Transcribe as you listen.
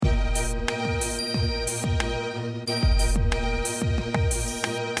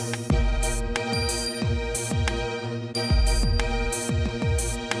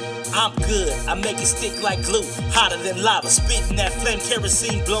I'm good, I make it stick like glue, hotter than lava, spitting that flame,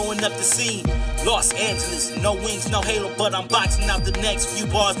 kerosene, blowing up the scene. Los Angeles, no wings, no halo, but I'm boxing out the next few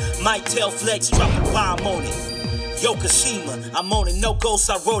bars. Might tell Flex, drop a bomb on it. Yokoshima, I'm on it, no ghosts,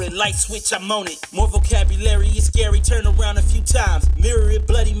 I wrote it, light switch, I'm on it. More vocabulary, it's scary, turn around a few times. Mirror it,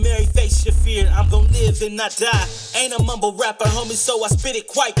 Bloody Mary, face your fear, I'm gon' live and not die. Ain't a mumble rapper, homie, so I spit it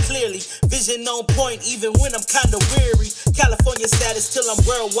quite clearly. Vision on point, even when I'm kinda weary. California status till I'm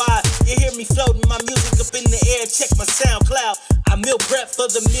worldwide. You hear me floating, my music up in the air, check my SoundCloud. I meal prep for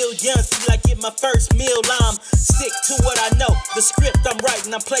the millions till I get my first meal. I'm stick to what I know. The script I'm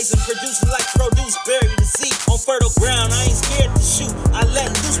writing, I'm placing, producing like produce, bury the seed on fertile ground. I ain't scared to shoot. I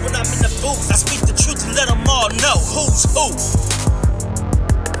let loose when I'm in the booth. I speak the truth and let them all know who's who.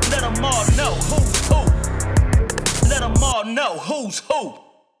 Let them all know who's who. Let them all know who's who.